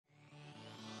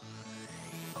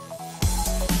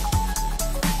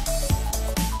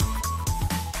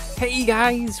Hey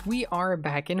guys, we are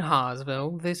back in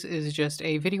Hawesville. This is just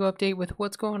a video update with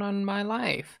what's going on in my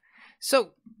life.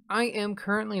 So, I am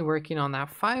currently working on that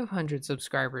 500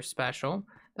 subscriber special.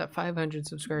 That 500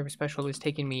 subscriber special is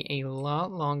taking me a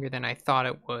lot longer than I thought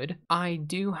it would. I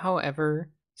do, however,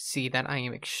 see that I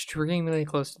am extremely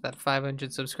close to that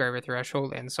 500 subscriber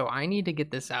threshold, and so I need to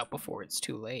get this out before it's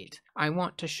too late. I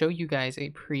want to show you guys a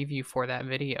preview for that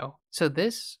video. So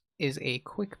this is a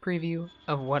quick preview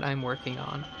of what I'm working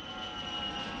on.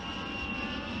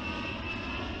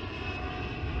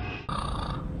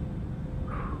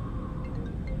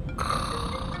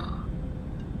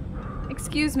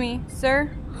 Excuse me, sir?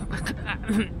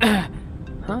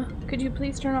 Huh? Could you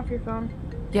please turn off your phone?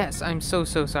 Yes, I'm so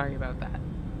sorry about that.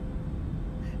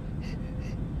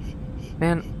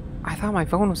 Man, I thought my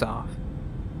phone was off.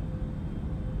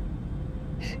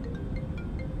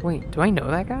 Wait, do I know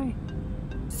that guy?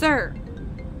 Sir!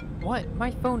 What?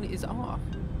 My phone is off.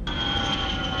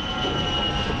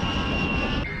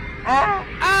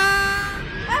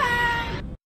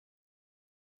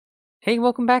 Hey,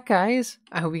 welcome back, guys.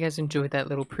 I hope you guys enjoyed that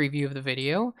little preview of the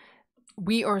video.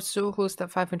 We are so close to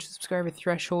that 500 subscriber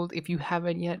threshold. If you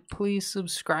haven't yet, please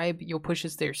subscribe. You'll push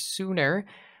us there sooner.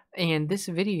 And this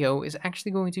video is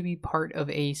actually going to be part of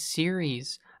a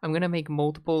series. I'm going to make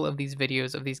multiple of these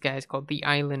videos of these guys called the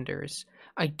Islanders.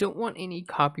 I don't want any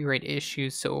copyright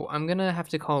issues, so I'm going to have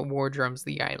to call it Wardrums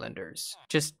the Islanders.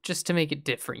 Just to make it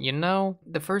different, you know?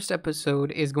 The first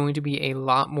episode is going to be a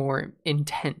lot more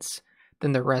intense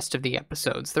than the rest of the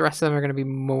episodes. The rest of them are going to be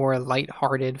more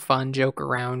lighthearted, fun, joke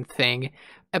around thing.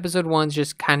 Episode 1's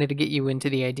just kind of to get you into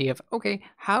the idea of, okay,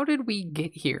 how did we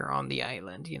get here on the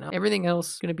island, you know? Everything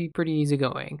else is going to be pretty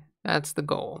easygoing. That's the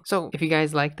goal. So if you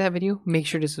guys like that video, make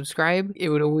sure to subscribe. It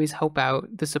would always help out.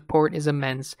 The support is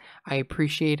immense. I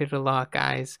appreciate it a lot,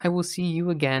 guys. I will see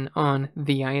you again on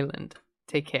the island.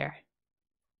 Take care.